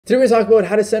Today we're going to talk about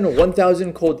how to send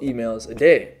 1,000 cold emails a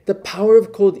day. The power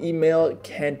of cold email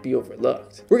can't be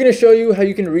overlooked. We're going to show you how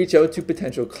you can reach out to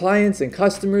potential clients and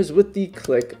customers with the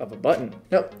click of a button.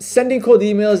 Now, sending cold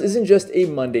emails isn't just a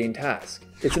mundane task.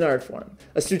 It's an art form,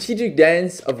 a strategic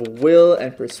dance of will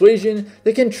and persuasion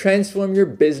that can transform your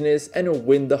business and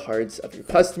win the hearts of your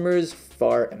customers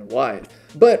far and wide.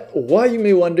 But why, you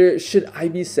may wonder, should I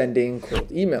be sending cold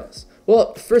emails?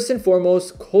 Well, first and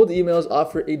foremost, cold emails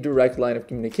offer a direct line of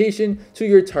communication to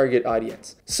your target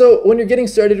audience. So when you're getting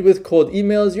started with cold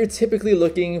emails, you're typically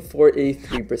looking for a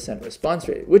 3% response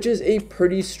rate, which is a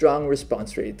pretty strong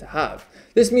response rate to have.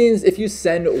 This means if you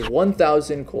send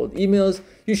 1,000 cold emails,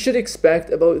 you should expect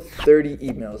about 30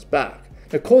 emails back.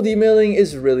 Now, cold emailing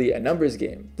is really a numbers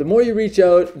game. The more you reach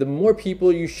out, the more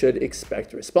people you should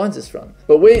expect responses from.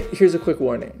 But wait, here's a quick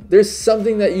warning. There's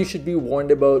something that you should be warned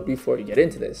about before you get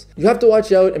into this. You have to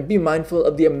watch out and be mindful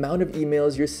of the amount of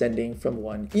emails you're sending from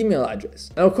one email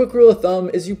address. Now, a quick rule of thumb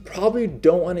is you probably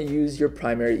don't want to use your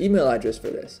primary email address for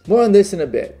this. More on this in a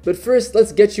bit. But first,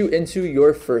 let's get you into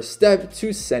your first step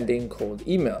to sending cold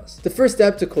emails. The first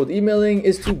step to cold emailing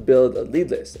is to build a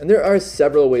lead list. And there are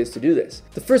several ways to do this.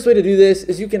 The first way to do this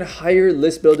is you can hire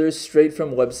list builders straight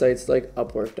from websites like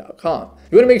Upwork.com.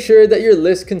 You want to make sure that your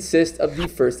list consists of the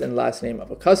first and last name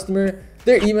of a customer,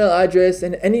 their email address,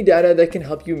 and any data that can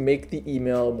help you make the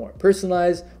email more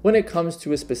personalized when it comes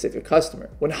to a specific customer.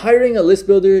 When hiring a list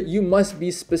builder, you must be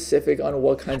specific on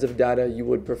what kinds of data you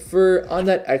would prefer on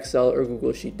that Excel or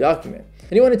Google Sheet document.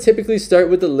 And you want to typically start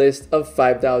with a list of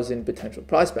 5,000 potential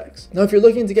prospects. Now, if you're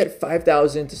looking to get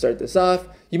 5,000 to start this off,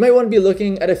 you might want to be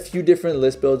looking at a few different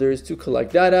list builders to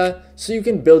collect data so you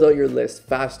can build out your list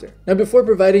faster. Now, before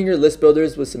providing your list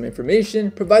builders with some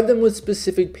information, provide them with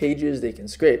specific pages they can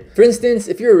scrape. For instance,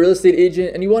 if you're a real estate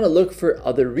agent and you want to look for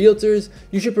other realtors,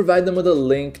 you should provide them with a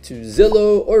link to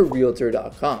Zillow or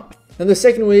Realtor.com. Now, the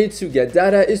second way to get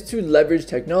data is to leverage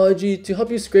technology to help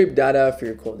you scrape data for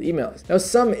your cold emails. Now,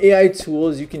 some AI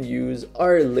tools you can use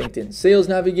are LinkedIn Sales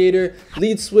Navigator,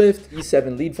 LeadSwift,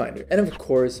 E7 Lead Finder, and of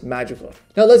course, Magical.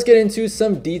 Now, let's get into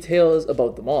some details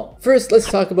about them all. First, let's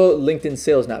talk about LinkedIn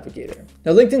Sales Navigator.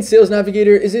 Now, LinkedIn Sales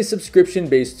Navigator is a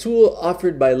subscription-based tool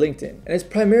offered by LinkedIn, and it's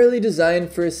primarily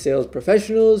designed for sales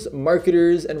professionals,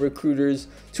 marketers, and recruiters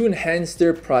to enhance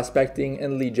their prospecting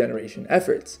and lead generation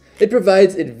efforts. It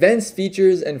provides advanced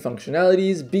features and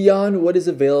functionalities beyond what is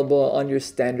available on your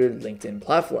standard LinkedIn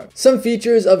platform. Some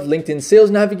features of LinkedIn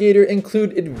Sales Navigator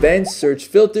include advanced search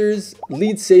filters,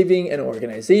 lead saving and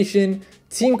organization,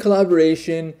 team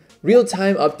collaboration,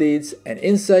 real-time updates and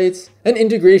insights, and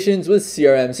integrations with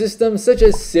CRM systems such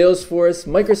as Salesforce,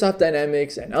 Microsoft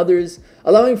Dynamics, and others,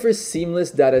 allowing for seamless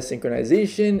data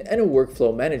synchronization and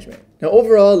workflow management. Now,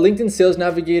 overall, LinkedIn Sales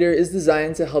Navigator is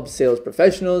designed to help sales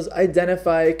professionals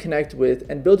identify, connect with,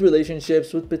 and build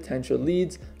relationships with potential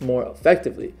leads more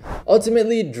effectively,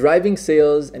 ultimately driving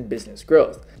sales and business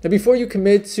growth. Now, before you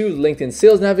commit to LinkedIn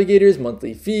Sales Navigator's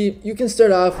monthly fee, you can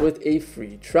start off with a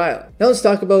free trial. Now, let's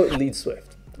talk about LeadSwift.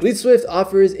 LeadSwift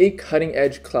offers a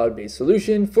cutting-edge cloud-based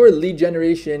solution for lead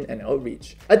generation and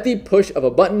outreach. At the push of a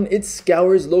button, it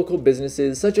scours local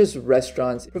businesses such as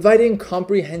restaurants, providing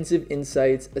comprehensive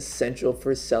insights essential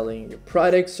for selling your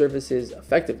products, services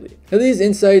effectively. Now, these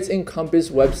insights encompass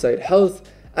website health,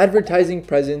 advertising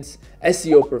presence,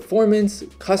 SEO performance,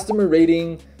 customer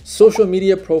rating, social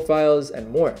media profiles,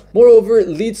 and more. Moreover,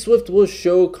 LeadSwift will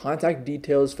show contact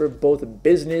details for both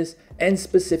business and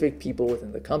specific people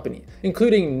within the company,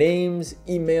 including names,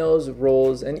 emails,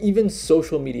 roles, and even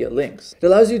social media links. It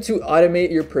allows you to automate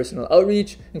your personal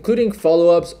outreach, including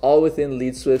follow-ups, all within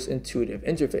LeadSwift's intuitive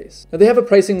interface. Now, they have a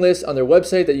pricing list on their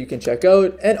website that you can check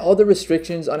out, and all the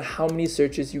restrictions on how many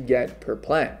searches you get per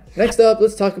plan. Next up,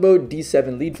 let's talk about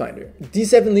D7 Lead Finder.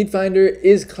 D7 Lead Finder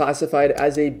is classified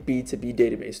as a B2B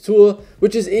database tool,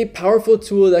 which is a powerful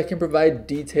tool that can provide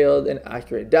detailed and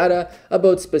accurate data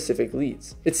about specific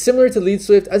leads. It's similar to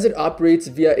LeadSwift as it operates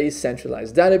via a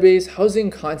centralized database housing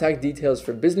contact details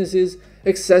for businesses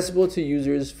accessible to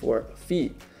users for a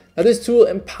fee. Now, this tool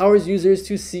empowers users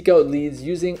to seek out leads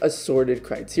using assorted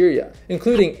criteria,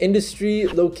 including industry,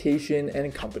 location,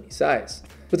 and company size.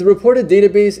 With a reported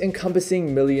database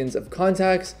encompassing millions of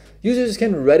contacts, users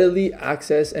can readily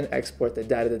access and export the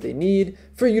data that they need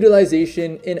for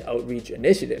utilization in outreach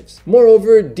initiatives.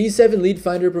 Moreover, D7 Lead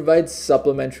Finder provides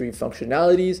supplementary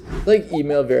functionalities like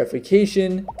email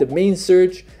verification, domain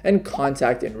search, and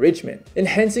contact enrichment,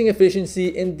 enhancing efficiency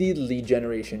in the lead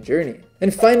generation journey.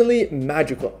 And finally,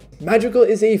 Magical. Magical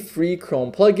is a free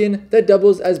Chrome plugin that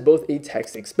doubles as both a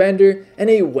text expander and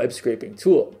a web scraping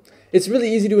tool. It's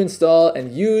really easy to install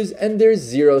and use, and there's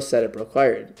zero setup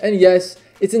required. And yes,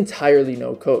 it's entirely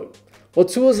no code. While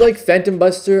tools like Phantom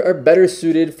Buster are better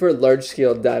suited for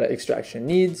large-scale data extraction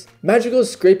needs,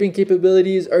 Magical's scraping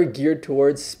capabilities are geared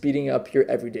towards speeding up your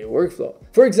everyday workflow.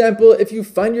 For example, if you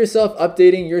find yourself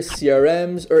updating your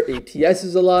CRMs or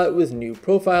ATSs a lot with new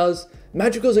profiles,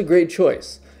 Magical's a great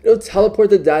choice. It'll teleport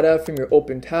the data from your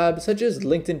open tab, such as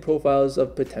LinkedIn profiles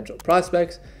of potential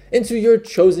prospects, into your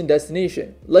chosen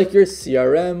destination, like your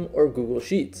CRM or Google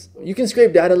Sheets. You can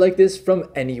scrape data like this from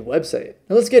any website.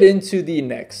 Now let's get into the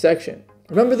next section.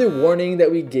 Remember the warning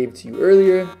that we gave to you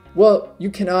earlier? Well, you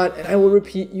cannot, and I will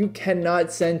repeat, you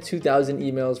cannot send 2,000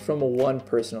 emails from one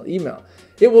personal email.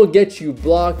 It will get you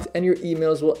blocked and your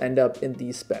emails will end up in the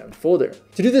spam folder.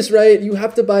 To do this right, you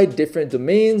have to buy different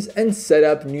domains and set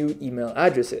up new email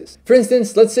addresses. For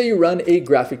instance, let's say you run a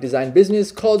graphic design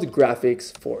business called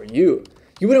Graphics for You.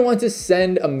 You wouldn't want to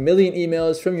send a million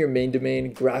emails from your main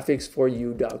domain,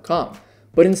 graphicsforyou.com.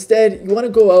 But instead, you want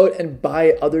to go out and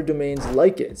buy other domains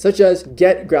like it, such as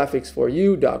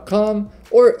getgraphicsforyou.com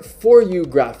or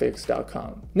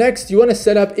foryougraphics.com. Next, you want to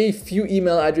set up a few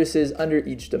email addresses under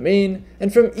each domain,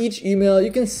 and from each email,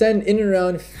 you can send in and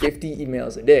around 50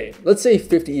 emails a day. Let's say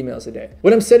 50 emails a day.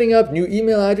 When I'm setting up new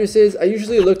email addresses, I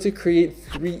usually look to create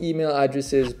 3 email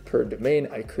addresses per domain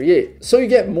I create. So you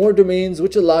get more domains,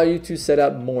 which allow you to set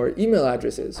up more email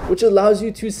addresses, which allows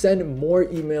you to send more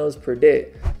emails per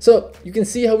day. So you can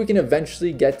see how we can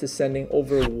eventually get to sending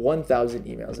over 1,000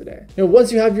 emails a day. Now,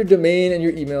 once you have your domain and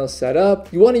your email set up,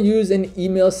 you want to use an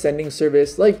email sending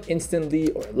service like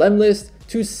Instantly or Lemlist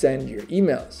to send your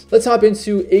emails. Let's hop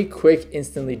into a quick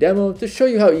Instantly demo to show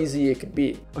you how easy it can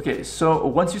be. Okay, so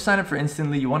once you sign up for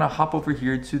Instantly, you want to hop over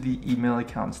here to the email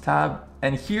accounts tab.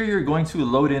 And here you're going to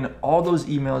load in all those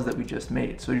emails that we just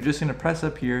made. So you're just going to press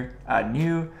up here, add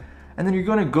new, and then you're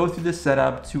going to go through the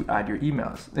setup to add your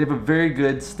emails. They have a very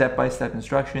good step-by-step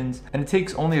instructions, and it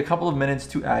takes only a couple of minutes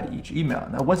to add each email.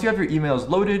 Now, once you have your emails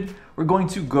loaded, we're going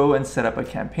to go and set up a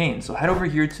campaign. So head over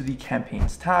here to the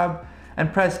campaigns tab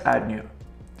and press add new.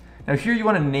 Now here you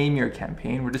want to name your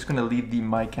campaign. We're just going to leave the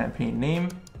my campaign name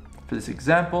for this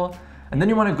example. And then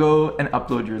you want to go and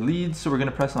upload your leads. So we're going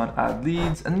to press on add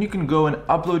leads, and then you can go and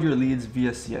upload your leads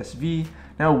via CSV.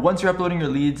 Now, once you're uploading your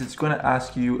leads, it's going to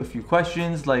ask you a few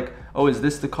questions like, oh, is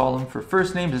this the column for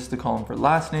first name? Is this the column for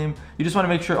last name? You just want to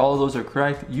make sure all of those are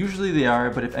correct. Usually they are,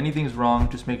 but if anything's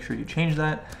wrong, just make sure you change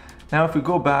that. Now, if we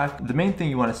go back, the main thing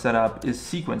you want to set up is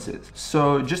sequences.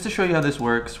 So just to show you how this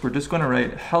works, we're just going to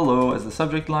write hello as the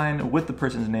subject line with the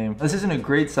person's name. This isn't a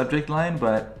great subject line,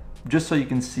 but just so you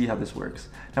can see how this works.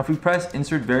 Now, if we press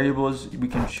insert variables, we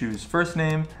can choose first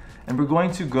name, and we're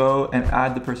going to go and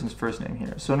add the person's first name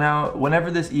here. So now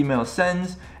whenever this email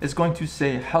sends, it's going to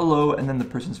say hello and then the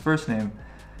person's first name,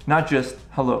 not just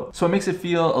hello. So it makes it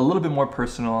feel a little bit more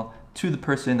personal to the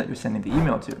person that you're sending the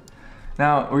email to.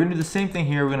 Now we're gonna do the same thing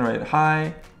here. We're gonna write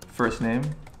hi, first name,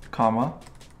 comma,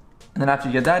 and then after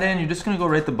you get that in, you're just gonna go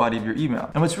write the body of your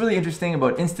email. And what's really interesting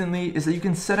about Instantly is that you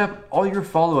can set up all your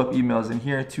follow-up emails in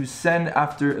here to send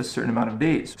after a certain amount of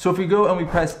days. So if we go and we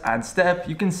press add step,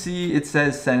 you can see it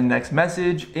says send next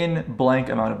message in blank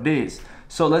amount of days.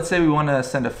 So let's say we wanna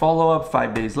send a follow-up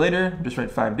 5 days later, just write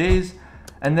 5 days.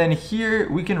 And then here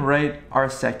we can write our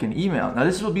second email. Now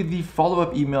this will be the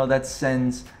follow-up email that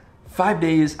sends 5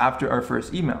 days after our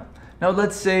first email. Now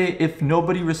let's say if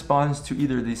nobody responds to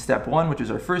either the step 1, which is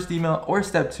our first email, or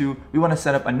step 2, we want to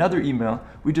set up another email.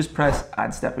 We just press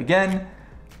add step again,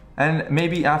 and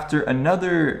maybe after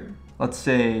another, let's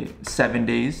say 7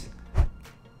 days,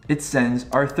 it sends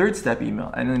our third step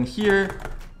email. And then here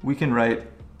we can write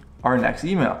our next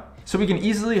email. So we can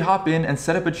easily hop in and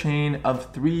set up a chain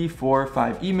of 3, 4,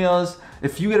 5 emails.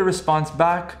 If you get a response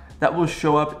back, that will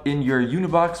show up in your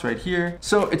Unibox right here.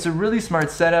 So it's a really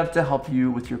smart setup to help you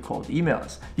with your cold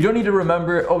emails. You don't need to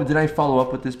remember, oh, did I follow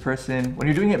up with this person? When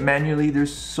you're doing it manually,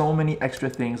 there's so many extra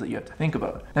things that you have to think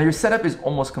about. Now your setup is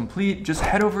almost complete. Just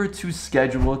head over to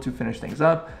schedule to finish things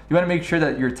up. You wanna make sure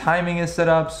that your timing is set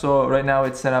up. So right now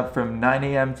it's set up from 9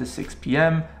 a.m. to 6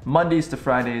 p.m., Mondays to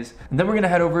Fridays. And then we're gonna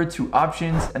head over to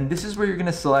options, and this is where you're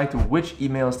gonna select which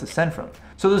emails to send from.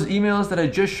 So those emails that I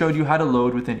just showed you how to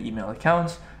load within email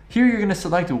accounts, here you're gonna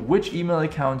select which email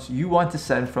accounts you want to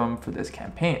send from for this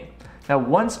campaign. Now,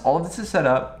 once all of this is set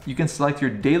up, you can select your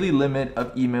daily limit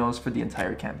of emails for the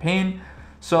entire campaign.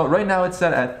 So right now it's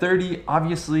set at 30.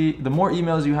 Obviously, the more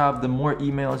emails you have, the more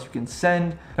emails you can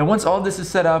send. And once all this is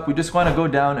set up, we just wanna go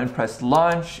down and press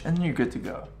launch, and then you're good to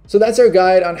go. So that's our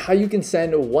guide on how you can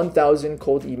send 1,000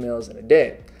 cold emails in a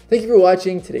day. Thank you for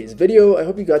watching today's video. I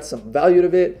hope you got some value out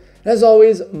of it. And as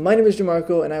always, my name is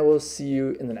Jamarco, and I will see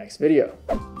you in the next video.